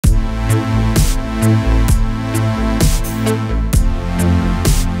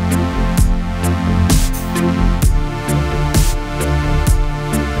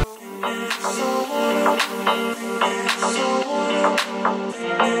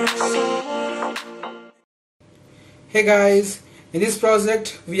Hey guys, in this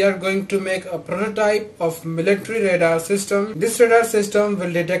project we are going to make a prototype of military radar system. This radar system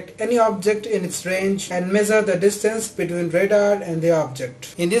will detect any object in its range and measure the distance between radar and the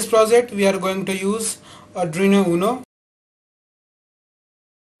object. In this project we are going to use Arduino Uno,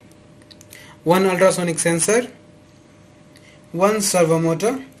 one ultrasonic sensor, one servo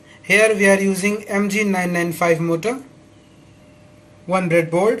motor. Here we are using MG995 motor, one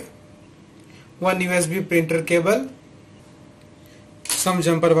breadboard, one USB printer cable, some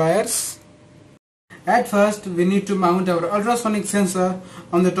jumper wires. At first we need to mount our ultrasonic sensor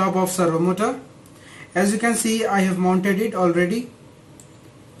on the top of servo motor. As you can see, I have mounted it already.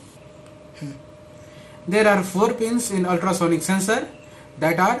 There are 4 pins in ultrasonic sensor,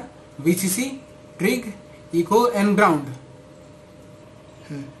 that are VCC, trig, echo and ground.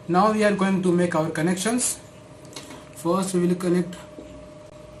 Now we are going to make our connections. First we will connect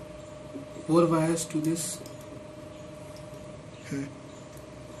 4 wires to this.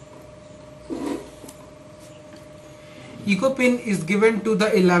 Echo pin is given to the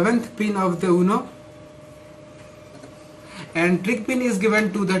 11th pin of the Uno, and trig pin is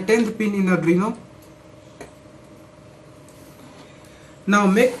given to the 10th pin in Arduino. Now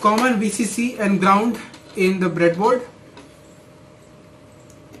make common VCC and ground in the breadboard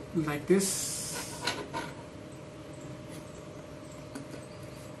like this.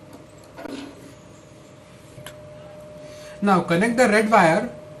 Now connect the red wire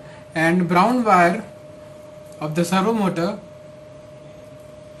and brown wire of the servo motor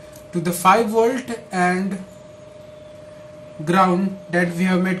to the 5 volt and ground that we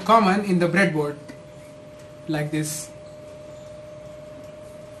have made common in the breadboard like this.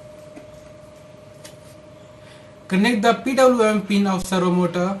 Connect the PWM pin of servo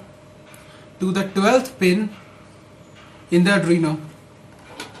motor to the 12th pin in the Arduino.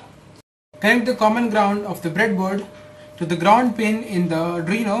 Connect the common ground of the breadboard to the ground pin in the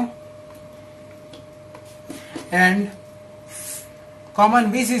Arduino and common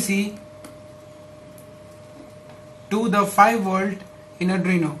VCC to the 5 volt in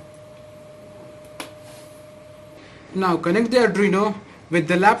Arduino. Now connect the Arduino with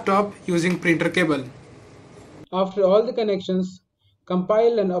the laptop using printer cable. After all the connections,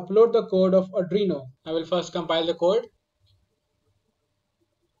 compile and upload the code of Arduino. I will first compile the code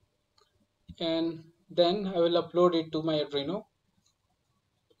and then I will upload it to my Arduino.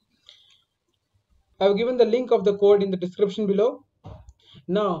 I have given the link of the code in the description below.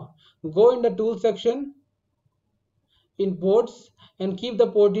 Now go in the tool section in ports and keep the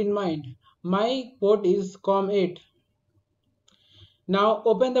port in mind. My port is COM8. Now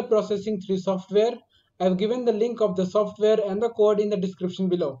open the processing 3 software. I have given the link of the software and the code in the description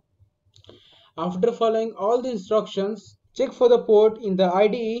below. After following all the instructions, check for the port in the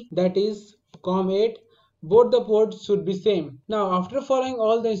IDE, that is COM8. Both the ports should be same. Now after following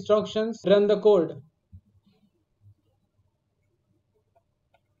all the instructions, run the code.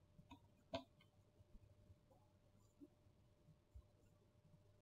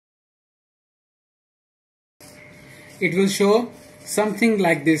 It will show something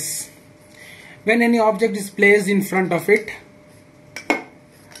like this. When any object is placed in front of it,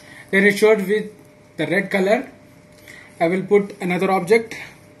 then it showed with the red color. I will put another object.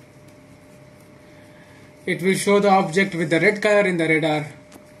 It will show the object with the red color in the radar.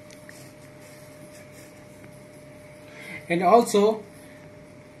 And also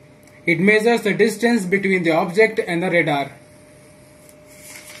it measures the distance between the object and the radar.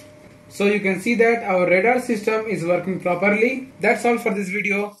 So you can see that our radar system is working properly. That's all for this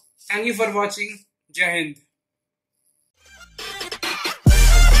video. Thank you for watching. Jai Hind.